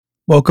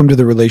Welcome to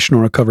the Relational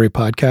Recovery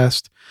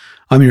Podcast.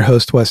 I'm your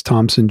host, Wes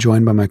Thompson,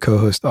 joined by my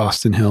co-host,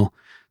 Austin Hill.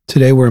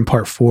 Today, we're in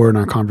part 4 in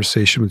our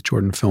conversation with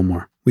Jordan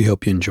Fillmore. We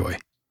hope you enjoy.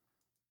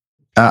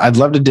 I'd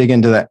love to dig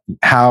into that,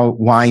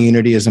 why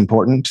unity is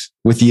important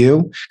with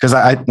you. Because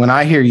when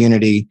I hear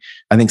unity,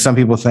 I think some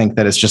people think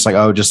that it's just like,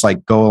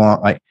 go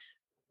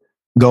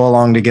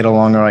along to get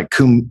along, or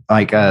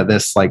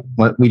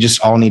we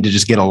just all need to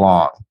just get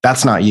along.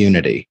 That's not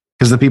unity.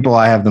 Because the people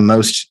I have the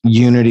most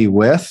unity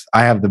with,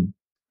 I have the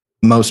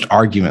most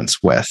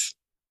arguments with.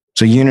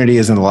 So unity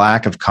isn't the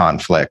lack of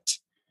conflict.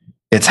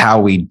 It's how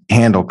we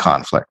handle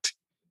conflict.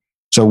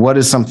 So what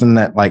is something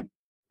that,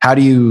 how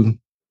do you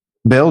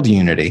build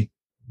unity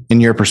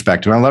in your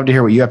perspective? I'd love to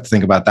hear what you have to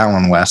think about that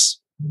one, Wes,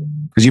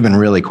 because you've been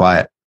really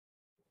quiet.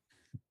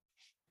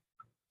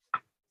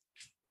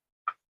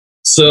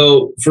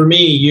 So for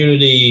me,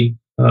 unity,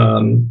 I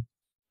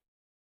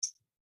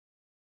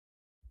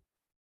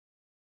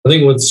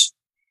think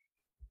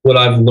what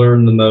I've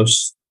learned the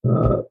most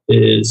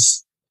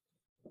is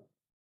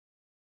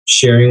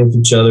sharing with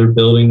each other,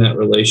 building that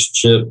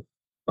relationship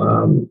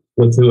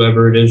with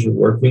whoever it is you're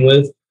working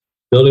with,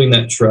 building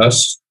that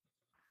trust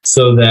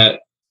so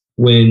that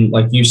when,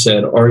 like you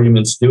said,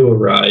 arguments do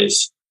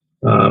arise,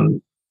 you're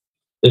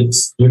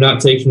not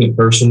taking it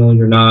personal.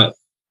 You're not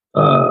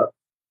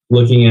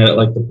looking at it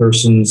like the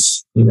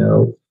person's,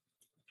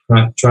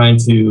 trying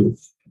to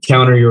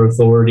counter your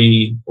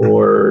authority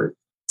or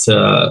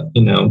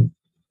to,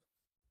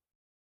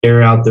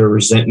 air out their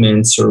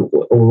resentments or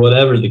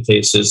whatever the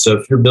case is. So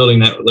if you're building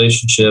that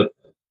relationship,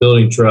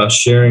 building trust,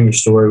 sharing your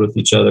story with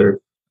each other,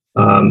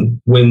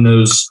 when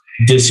those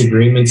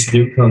disagreements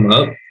do come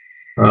up,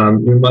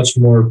 you're much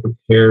more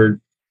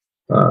prepared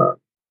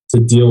to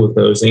deal with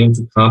those and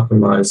to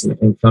compromise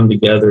and come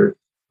together.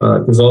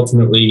 Because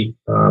ultimately,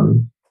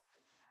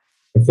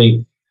 I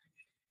think,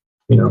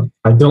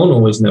 I don't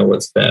always know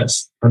what's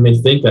best. I may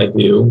think I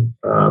do,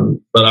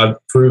 but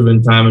I've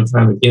proven time and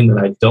time again that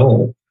I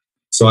don't.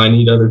 So I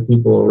need other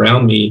people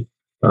around me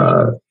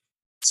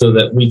so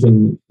that we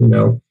can,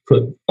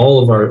 put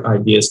all of our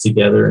ideas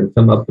together and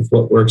come up with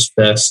what works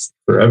best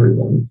for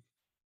everyone.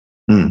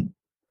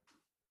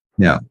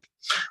 Yeah.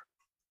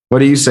 What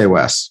do you say,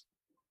 Wes?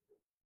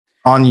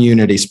 On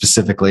unity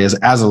specifically,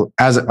 as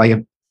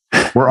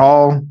we're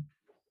all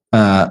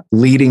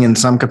leading in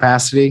some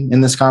capacity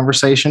in this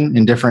conversation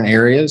in different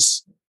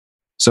areas.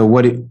 So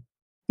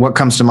what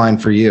comes to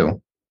mind for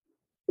you?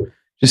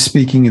 Just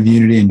speaking of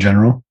unity in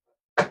general.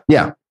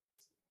 Yeah.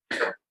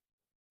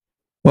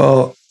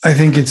 Well, I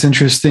think it's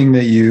interesting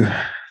that you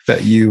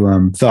thought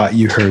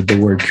you heard the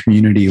word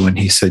community when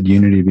he said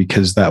unity,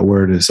 because that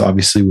word is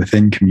obviously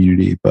within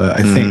community. But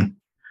I think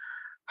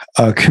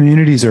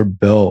communities are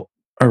built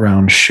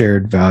around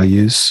shared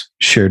values,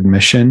 shared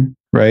mission,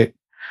 right?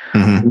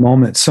 The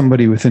moment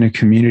somebody within a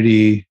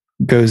community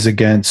goes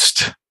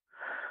against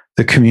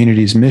the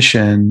community's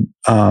mission,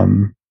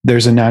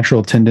 there's a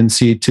natural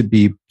tendency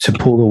to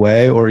pull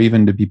away or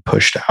even to be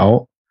pushed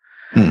out.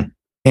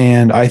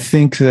 And I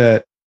think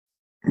that,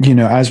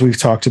 as we've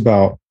talked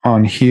about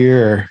on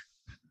here,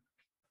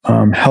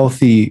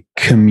 healthy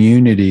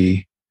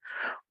community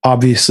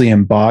obviously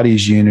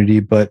embodies unity,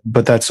 but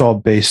that's all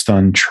based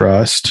on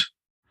trust.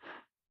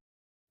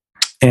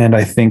 And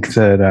I think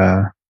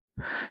that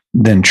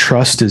then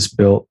trust is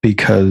built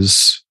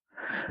because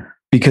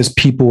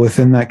people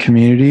within that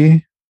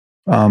community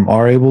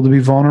are able to be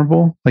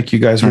vulnerable, like you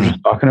guys were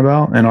just talking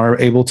about, and are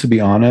able to be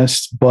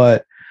honest,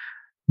 but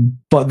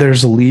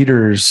there's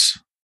leaders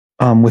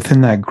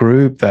within that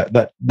group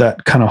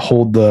that kind of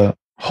hold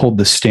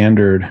the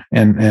standard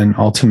and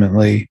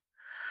ultimately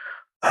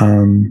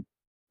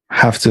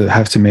have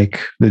to make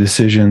the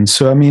decisions.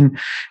 So I mean,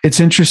 it's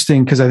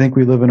interesting because I think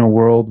we live in a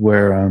world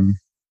where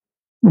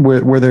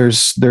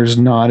there's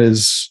not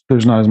as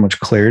much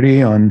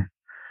clarity on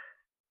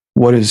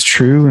what is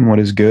true and what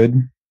is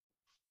good.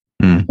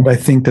 And I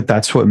think that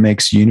that's what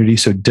makes unity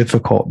so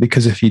difficult,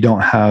 because if you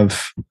don't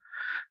have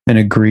an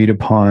agreed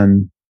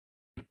upon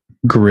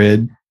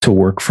grid to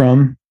work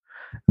from,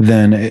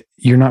 then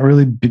you're not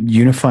really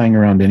unifying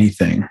around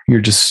anything.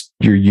 You're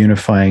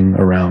unifying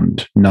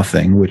around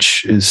nothing,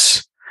 which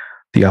is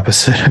the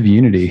opposite of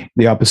unity,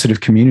 the opposite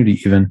of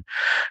community even.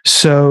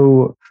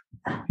 So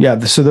yeah,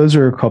 so those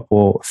are a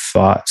couple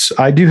thoughts.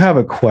 I do have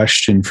a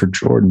question for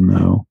Jordan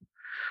though.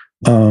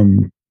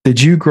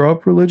 Did you grow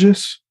up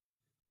religious?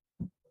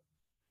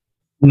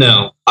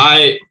 No,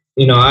 I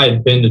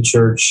had been to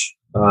church,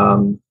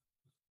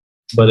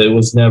 but it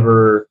was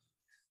never,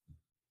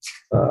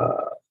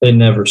 it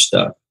never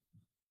stuck.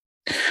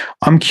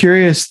 I'm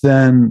curious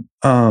then,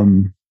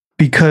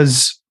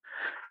 because,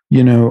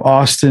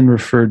 Austin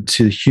referred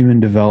to human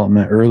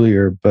development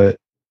earlier, but,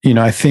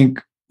 I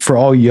think for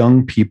all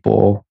young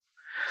people,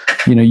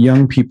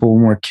 young people,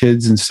 when we're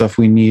kids and stuff,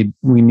 we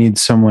need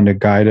someone to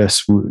guide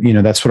us.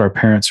 That's what our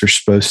parents are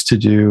supposed to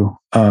do,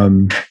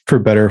 for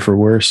better or for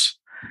worse.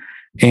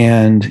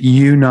 And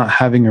you not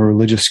having a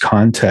religious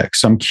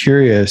context, I'm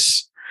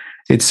curious,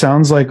 it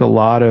sounds like a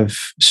lot of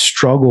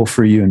struggle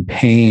for you and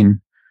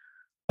pain,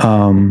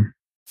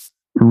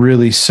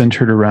 really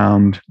centered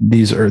around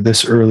this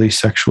early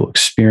sexual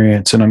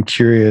experience. And I'm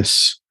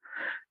curious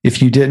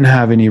if you didn't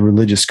have any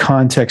religious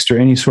context or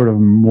any sort of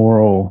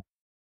moral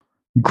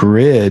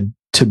grid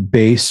to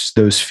base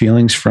those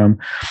feelings from,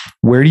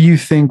 where do you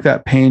think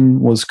that pain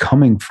was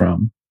coming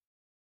from?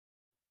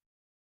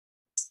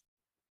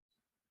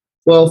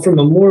 Well, from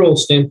a moral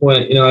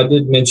standpoint, I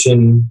did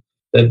mention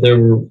that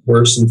there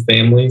were some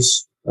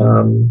families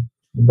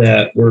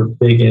that were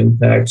big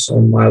impacts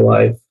on my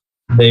life.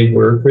 They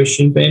were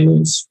Christian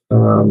families,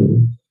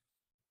 and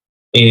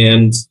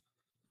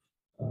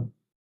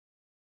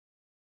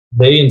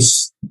they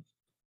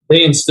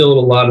instilled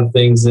a lot of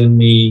things in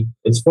me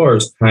as far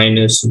as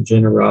kindness and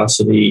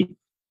generosity,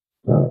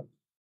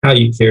 how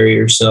you carry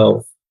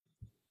yourself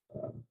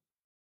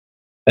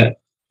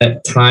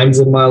at times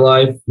in my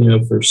life,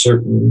 for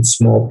certain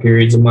small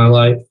periods of my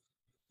life.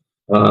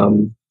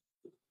 And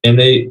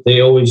they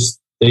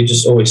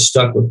just always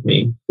stuck with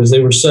me because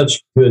they were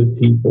such good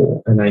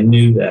people. And I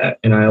knew that.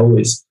 And I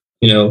always,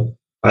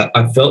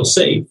 I felt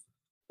safe.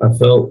 I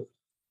felt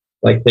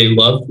like they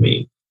loved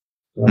me.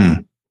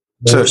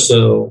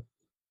 So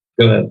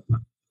go ahead.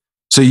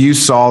 So you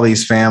saw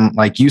these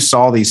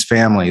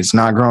families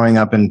not growing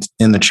up in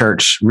the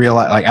church,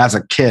 realize, like as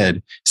a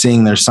kid,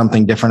 seeing there's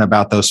something different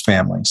about those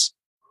families.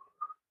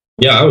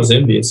 Yeah, I was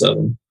envious of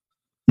them.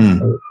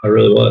 I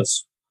really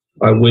was.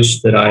 I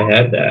wish that I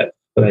had that,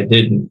 but I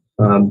didn't.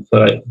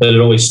 But it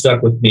always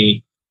stuck with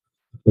me.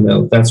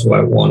 That's what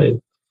I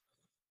wanted.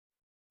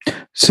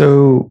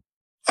 So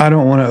I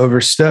don't want to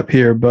overstep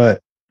here,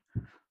 but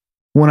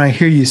when I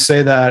hear you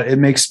say that, it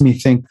makes me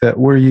think that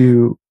were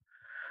you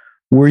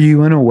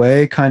in a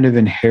way kind of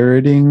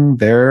inheriting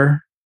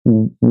their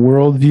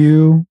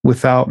worldview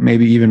without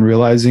maybe even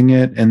realizing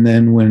it? And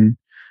then when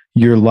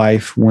your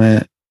life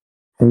went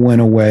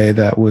away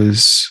that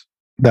was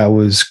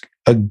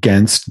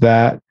against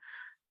that,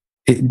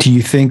 do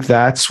you think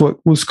that's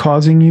what was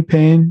causing you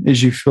pain?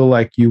 Is you feel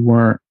like you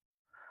weren't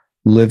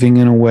living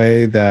in a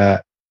way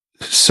that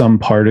some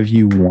part of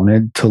you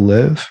wanted to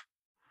live?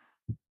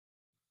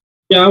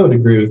 Yeah, I would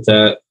agree with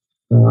that.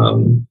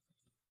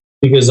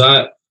 Because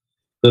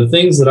the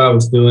things that I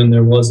was doing,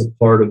 there was a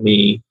part of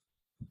me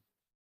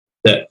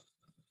that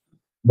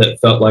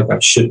felt like I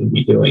shouldn't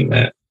be doing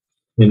that,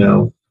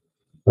 because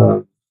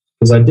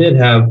I did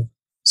have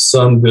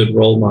some good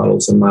role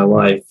models in my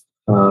life.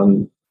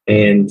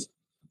 And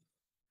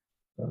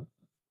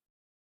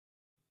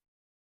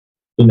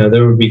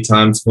there would be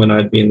times when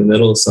I'd be in the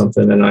middle of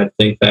something and I'd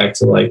think back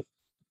to like,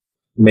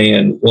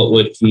 man, what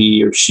would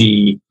he or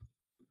she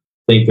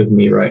think of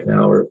me right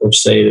now or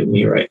say to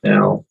me right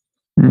now?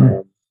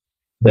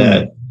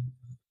 That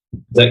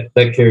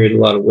carried a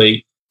lot of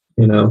weight,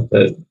 and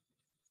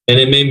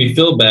it made me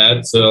feel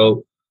bad.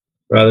 So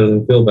rather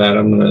than feel bad,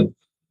 I'm going to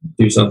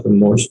do something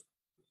more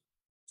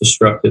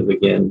destructive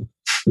again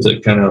to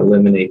kind of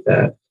eliminate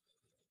that.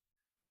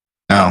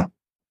 Oh,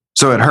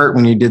 so it hurt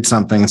when you did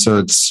something.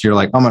 So you're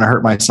like, I'm going to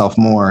hurt myself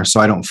more so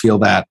I don't feel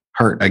that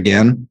hurt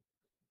again.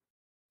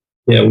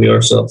 Yeah, we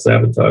are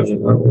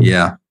self-sabotaging, aren't we?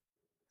 Yeah,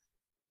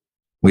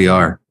 we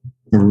are.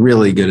 We're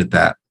really good at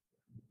that.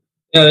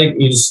 Yeah, I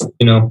think you just,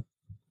 you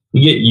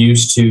get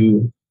used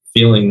to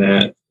feeling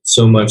that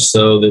so much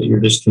so that you're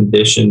just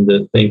conditioned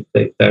to think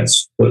that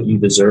that's what you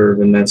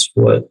deserve. And that's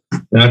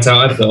how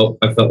I felt.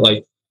 I felt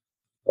like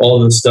all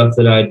the stuff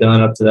that I had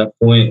done up to that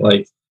point,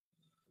 like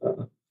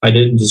I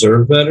didn't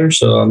deserve better.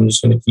 So I'm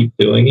just going to keep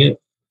doing it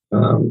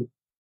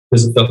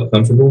because it felt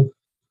comfortable.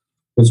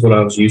 It was what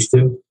I was used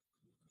to.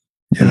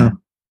 Yeah.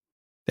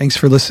 Thanks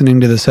for listening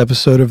to this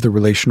episode of the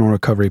Relational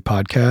Recovery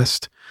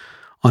Podcast.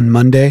 On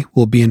Monday,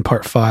 we'll be in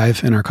part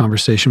 5 in our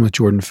conversation with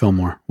Jordan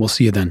Fillmore. We'll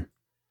see you then.